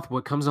their mouth,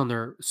 what comes on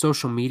their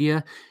social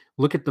media.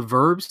 Look at the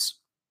verbs,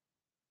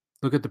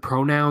 look at the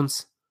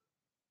pronouns,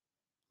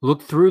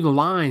 look through the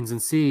lines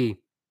and see.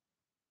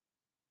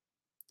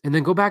 And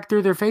then go back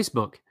through their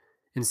Facebook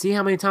and see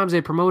how many times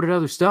they promoted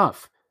other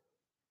stuff.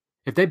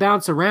 If they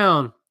bounce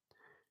around,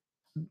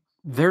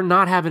 they're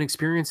not having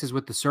experiences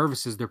with the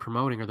services they're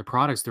promoting or the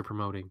products they're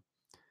promoting.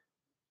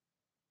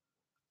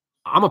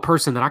 I'm a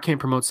person that I can't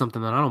promote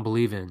something that I don't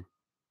believe in.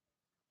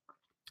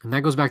 And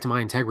that goes back to my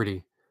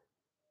integrity.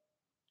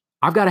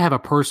 I've got to have a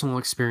personal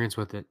experience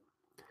with it.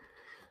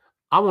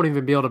 I won't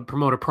even be able to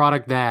promote a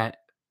product that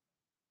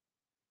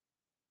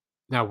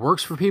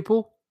works for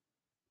people,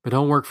 but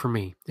don't work for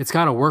me. It's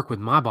got to work with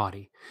my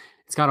body.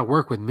 It's got to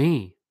work with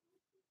me.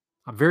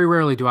 Very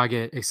rarely do I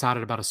get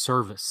excited about a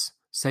service,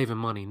 saving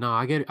money. No,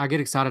 I get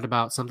excited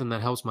about something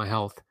that helps my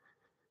health.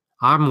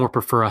 I more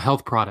prefer a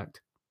health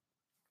product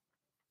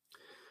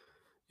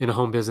in a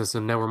home business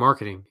and network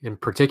marketing in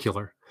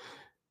particular.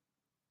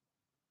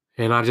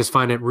 And I just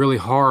find it really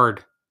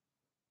hard.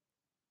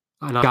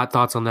 And I've got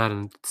thoughts on that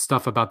and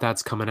stuff about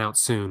that's coming out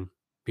soon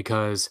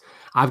because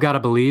I've got to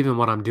believe in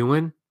what I'm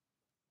doing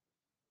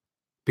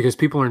because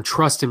people are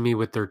entrusting me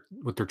with their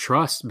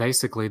trust.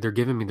 Basically, they're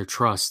giving me their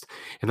trust.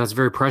 And that's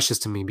very precious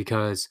to me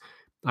because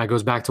it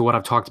goes back to what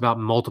I've talked about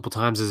multiple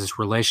times is this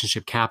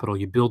relationship capital.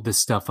 You build this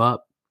stuff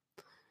up.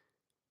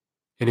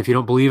 And if you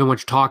don't believe in what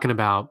you're talking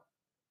about,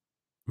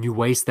 you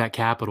waste that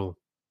capital.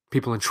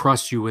 People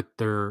entrust you with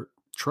their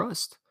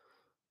trust.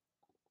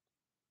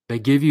 They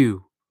give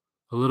you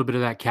a little bit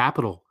of that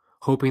capital,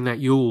 hoping that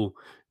you'll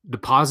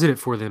deposit it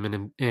for them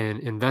and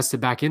invest it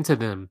back into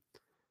them.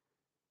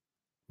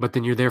 But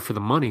then you're there for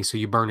the money, so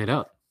you burn it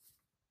up.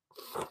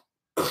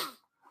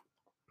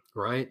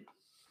 Right?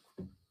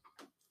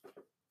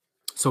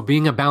 So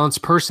being a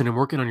balanced person and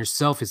working on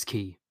yourself is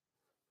key.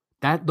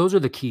 Those are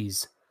the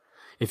keys.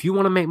 If you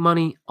want to make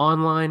money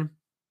online,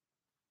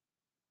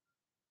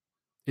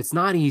 it's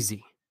not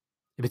easy.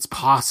 If it's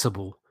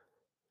possible,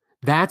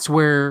 that's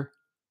where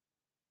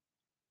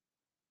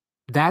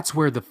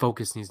the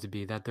focus needs to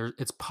be.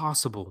 It's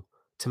possible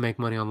to make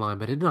money online,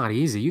 but it's not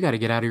easy. You got to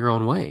get out of your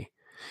own way.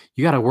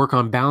 You got to work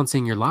on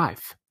balancing your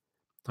life.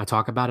 I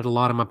talk about it a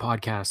lot in my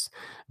podcast.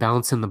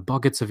 Balancing the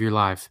buckets of your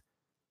life,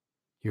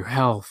 your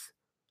health,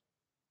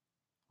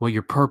 what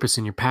your purpose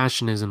and your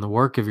passion is in the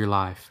work of your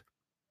life,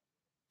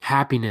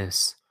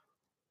 happiness.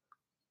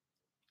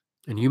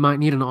 And you might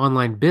need an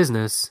online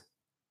business.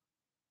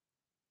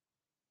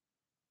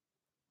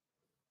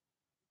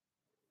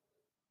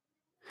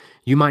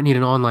 You might need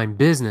an online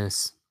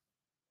business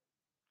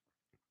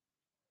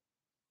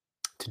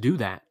to do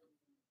that.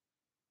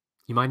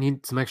 You might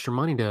need some extra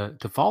money to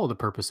follow the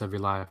purpose of your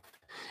life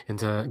and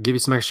to give you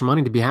some extra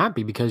money to be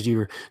happy because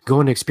you're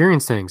going to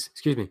experience things.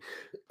 Excuse me.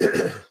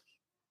 But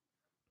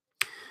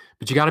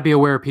you got to be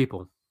aware of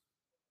people.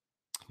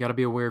 You got to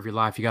be aware of your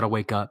life. You got to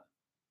wake up.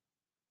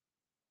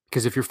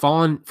 Because if you're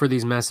falling for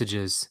these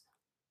messages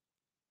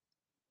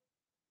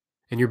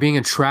and you're being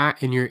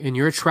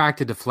you're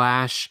attracted to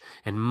flash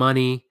and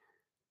money,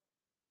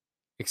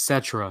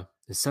 etc.,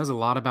 it says a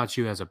lot about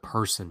you as a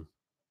person.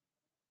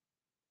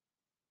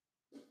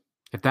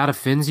 If that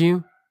offends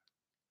you,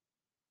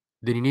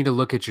 then you need to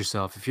look at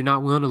yourself. If you're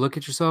not willing to look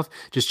at yourself,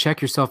 just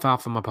check yourself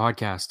out from my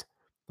podcast.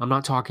 I'm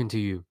not talking to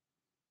you.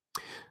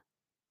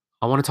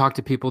 I want to talk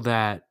to people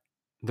that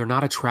they're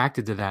not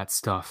attracted to that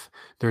stuff.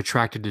 They're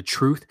attracted to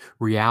truth,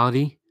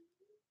 reality,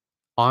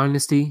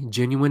 honesty,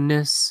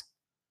 genuineness,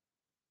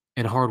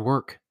 and hard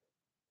work.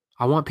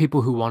 I want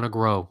people who want to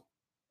grow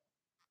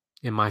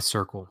in my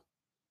circle,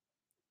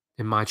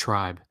 in my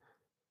tribe.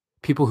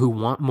 People who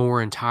want more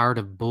and tired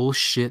of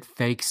bullshit,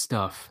 fake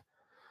stuff.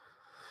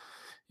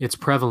 It's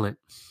prevalent.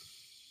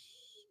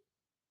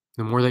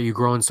 The more that you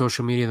grow in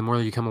social media, the more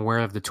that you become aware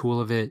of the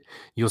tool of it,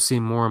 you'll see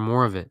more and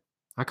more of it.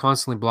 I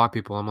constantly block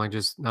people. I'm like,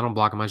 I don't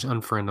block them, I just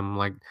unfriend them. I'm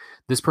like,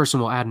 this person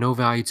will add no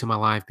value to my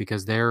life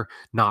because they're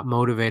not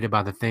motivated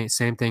by the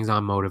same things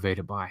I'm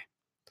motivated by.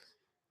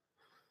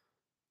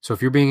 So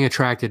if you're being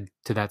attracted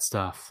to that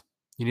stuff,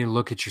 you need to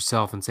look at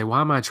yourself and say, why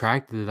am I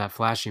attracted to that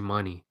flashy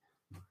money?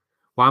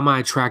 Why am I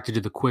attracted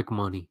to the quick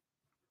money?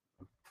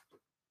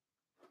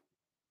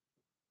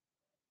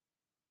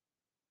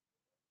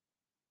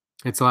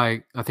 It's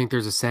like, I think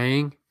there's a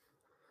saying,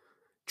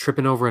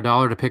 tripping over a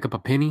dollar to pick up a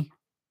penny.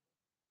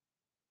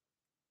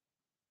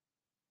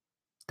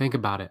 Think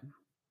about it.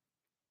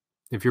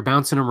 If you're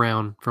bouncing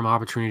around from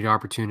opportunity to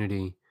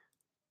opportunity,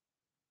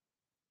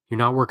 you're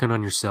not working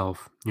on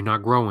yourself. You're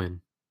not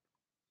growing.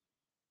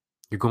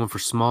 You're going for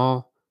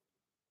small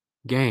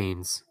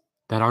gains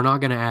that are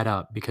not going to add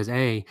up because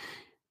A,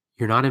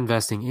 you're not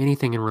investing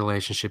anything in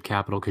relationship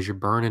capital because you're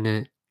burning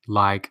it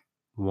like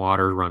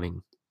water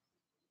running.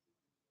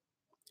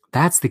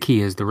 That's the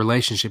key, is the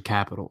relationship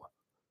capital.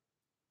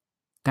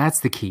 That's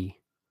the key.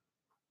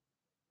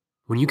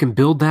 When you can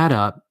build that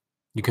up,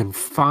 you can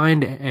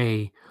find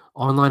a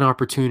online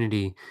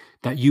opportunity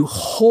that you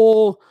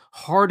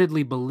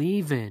wholeheartedly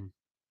believe in,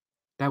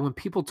 that when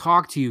people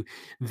talk to you,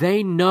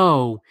 they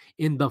know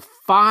in the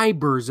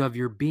fibers of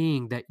your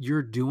being that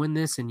you're doing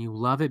this and you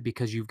love it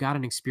because you've got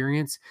an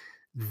experience.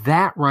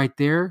 That right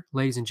there,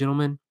 ladies and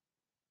gentlemen,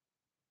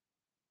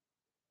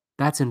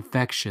 that's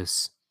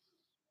infectious.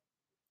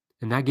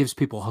 And that gives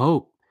people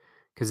hope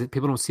because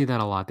people don't see that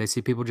a lot. They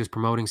see people just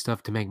promoting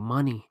stuff to make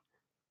money.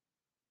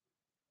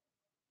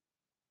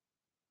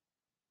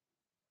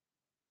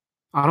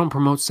 I don't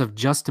promote stuff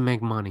just to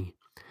make money.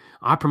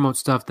 I promote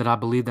stuff that I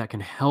believe that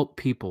can help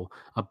people.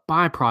 A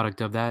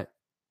byproduct of that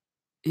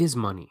is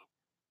money.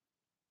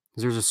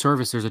 There's a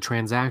service, there's a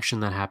transaction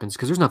that happens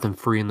because there's nothing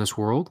free in this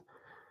world.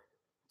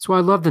 That's why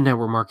I love the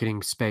network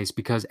marketing space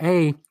because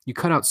A, you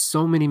cut out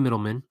so many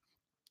middlemen,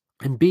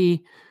 and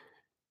B,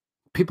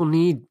 people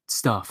need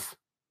stuff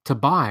to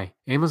buy.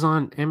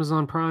 Amazon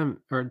Prime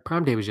or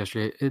Prime Day was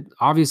yesterday.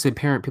 Obviously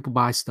apparent people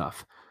buy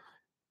stuff.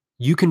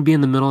 You can be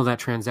in the middle of that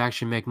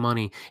transaction, make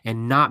money,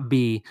 and not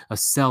be a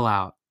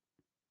sellout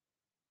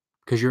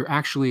because you're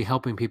actually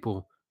helping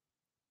people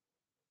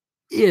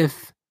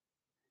if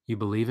you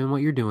believe in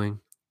what you're doing,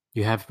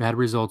 you have had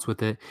results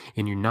with it,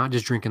 and you're not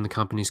just drinking the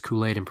company's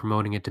Kool-Aid and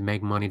promoting it to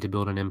make money to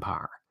build an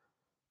empire.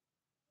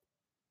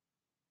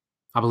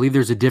 I believe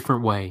there's a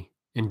different way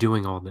in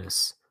doing all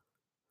this.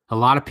 A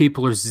lot of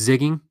people are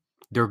zigging.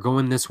 They're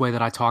going this way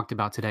that I talked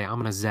about today. I'm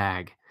going to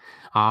zag.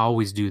 I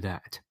always do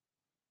that.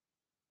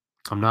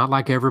 I'm not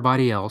like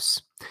everybody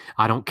else.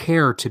 I don't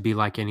care to be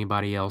like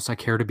anybody else. I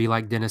care to be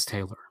like Dennis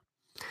Taylor.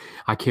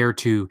 I care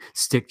to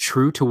stick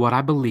true to what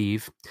I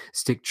believe,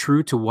 stick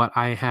true to what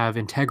I have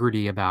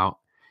integrity about,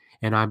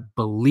 and I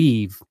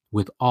believe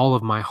with all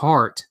of my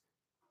heart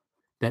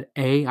that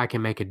A, I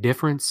can make a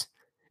difference,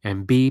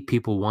 and B,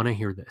 people want to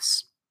hear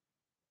this.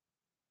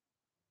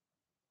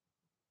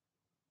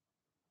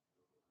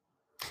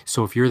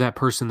 So if you're that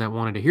person that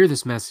wanted to hear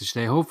this message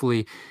today,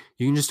 hopefully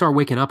you can just start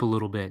waking up a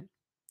little bit,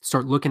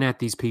 start looking at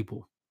these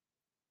people,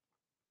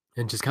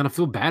 and just kind of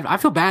feel bad. I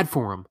feel bad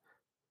for them.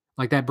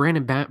 Like that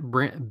Brandon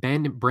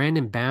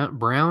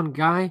Brown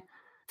guy, I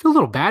feel a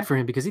little bad for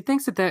him because he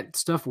thinks that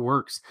stuff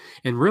works.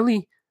 And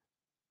really,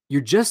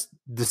 you're just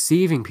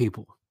deceiving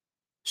people.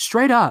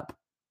 Straight up.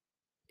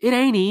 It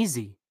ain't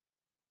easy.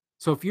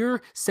 So if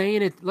you're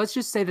saying it, let's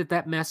just say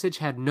that message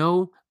had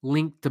no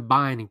link to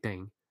buy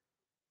anything.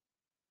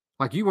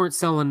 Like you weren't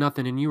selling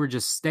nothing and you were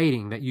just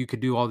stating that you could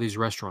do all these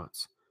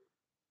restaurants.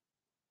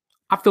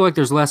 I feel like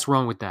there's less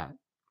wrong with that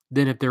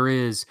than if there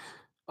is,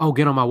 oh,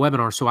 get on my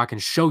webinar so I can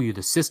show you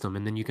the system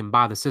and then you can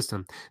buy the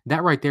system.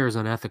 That right there is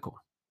unethical.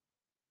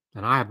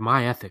 And I have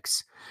my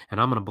ethics,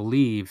 and I'm going to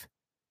believe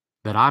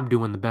that I'm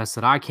doing the best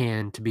that I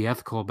can to be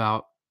ethical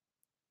about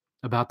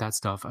that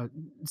stuff. I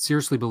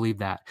seriously believe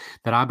that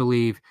I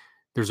believe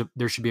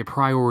there should be a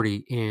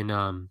priority in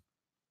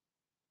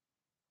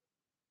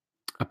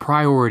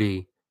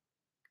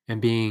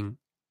being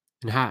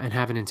and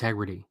having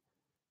integrity.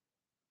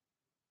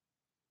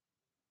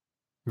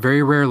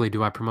 Very rarely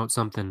do I promote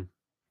something,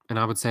 and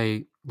I would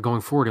say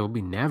going forward it will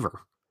be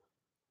never.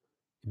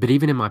 But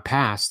even in my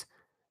past,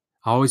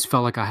 I always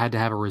felt like I had to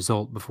have a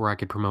result before I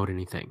could promote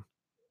anything.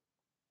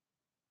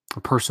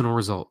 A personal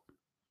result.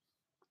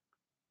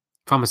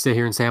 If I'm going to sit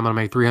here and say I'm going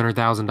to make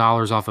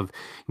 $300,000 off of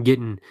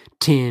getting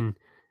 10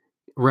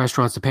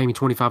 restaurants to pay me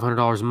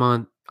 $2,500 a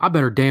month, I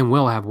better damn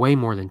well have way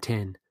more than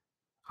 10.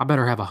 I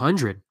better have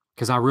 100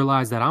 because I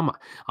realize that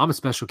I'm a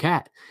special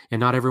cat and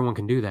not everyone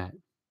can do that.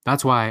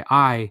 That's why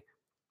I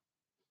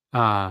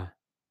kind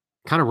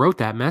of wrote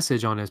that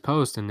message on his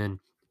post, and then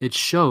it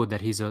showed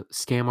that he's a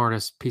scam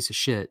artist piece of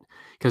shit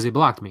because he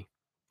blocked me.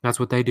 That's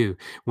what they do.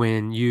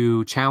 When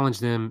you challenge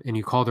them and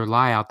you call their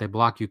lie out, they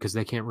block you because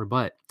they can't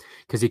rebut.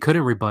 Because he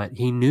couldn't rebut.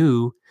 He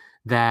knew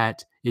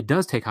that it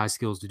does take high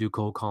skills to do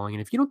cold calling.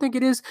 And if you don't think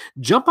it is,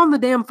 jump on the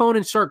damn phone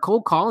and start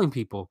cold calling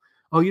people.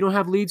 Oh, you don't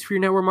have leads for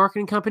your network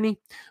marketing company?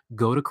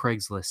 Go to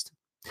Craigslist.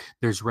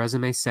 There's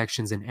resume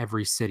sections in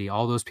every city.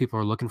 All those people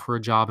are looking for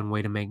a job and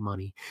way to make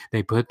money.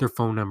 They put their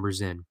phone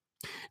numbers in.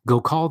 Go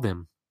call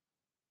them.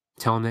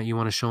 Tell them that you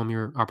want to show them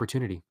your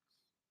opportunity.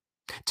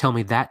 Tell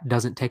me that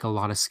doesn't take a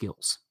lot of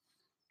skills.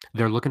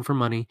 They're looking for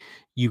money.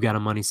 You got a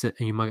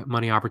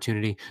money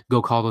opportunity.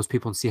 Go call those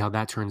people and see how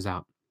that turns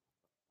out.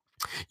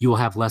 You will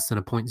have less than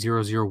a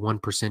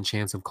 0.001%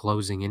 chance of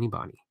closing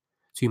anybody.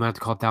 So you might have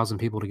to call 1,000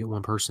 people to get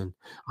one person.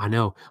 I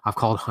know. I've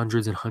called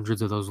hundreds and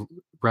hundreds of those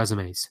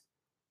resumes.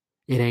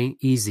 It ain't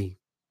easy.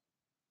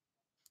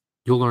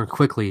 You'll learn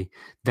quickly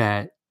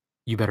that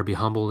you better be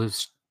humble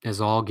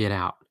as all get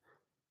out.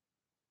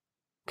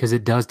 Because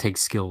it does take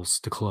skills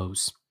to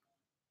close.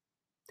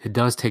 It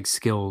does take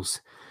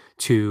skills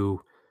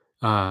to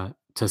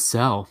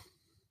sell.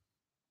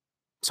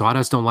 So I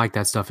just don't like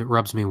that stuff. It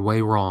rubs me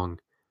way wrong.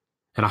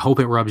 And I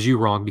hope it rubs you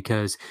wrong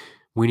because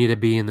we need to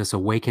be in this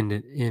awakened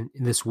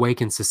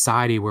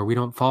society where we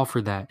don't fall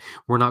for that.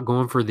 We're not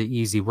going for the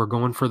easy. We're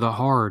going for the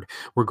hard.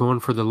 We're going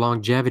for the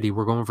longevity.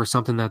 We're going for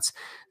something that's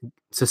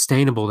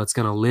sustainable, that's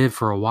going to live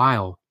for a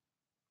while.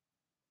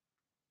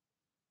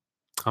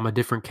 I'm a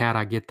different cat.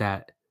 I get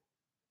that.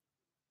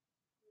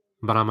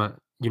 But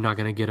you're not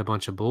going to get a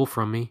bunch of bull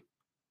from me.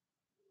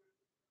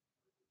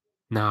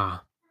 Nah,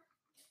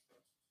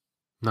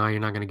 you're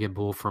not going to get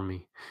bull from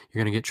me.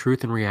 You're going to get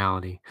truth and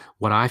reality.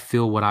 What I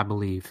feel, what I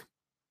believe.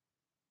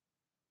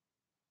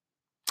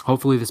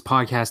 Hopefully this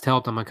podcast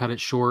helped. I'm going to cut it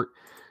short.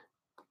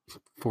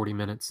 40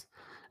 minutes.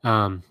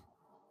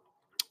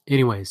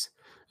 Anyways,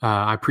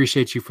 I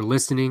appreciate you for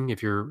listening.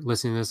 If you're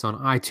listening to this on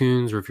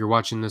iTunes, or if you're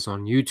watching this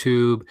on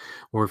YouTube,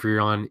 or if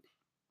you're on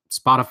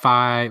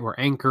Spotify or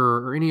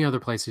Anchor or any other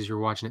places you're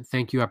watching it,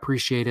 thank you. I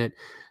appreciate it.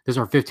 This is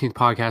our 15th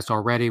podcast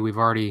already. We've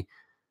already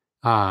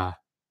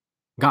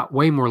got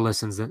way more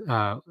listens and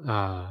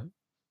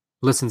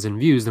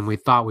views than we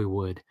thought we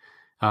would.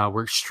 I'm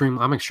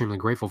extremely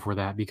grateful for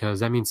that, because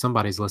that means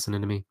somebody's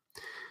listening to me.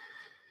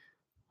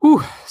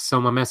 Whew,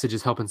 so my message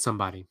is helping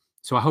somebody.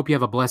 So I hope you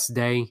have a blessed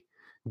day.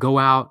 Go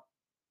out,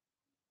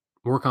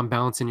 work on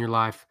balance in your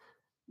life.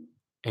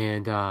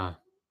 And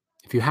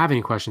if you have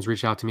any questions,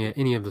 reach out to me at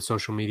any of the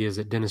social medias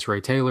at Dennis Ray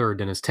Taylor or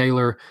Dennis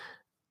Taylor.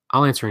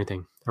 I'll answer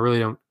anything. I really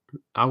don't.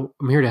 I'm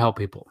here to help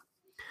people,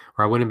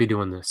 or I wouldn't be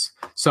doing this.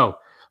 So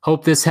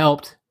hope this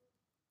helped,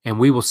 and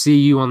we will see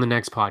you on the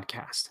next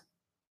podcast.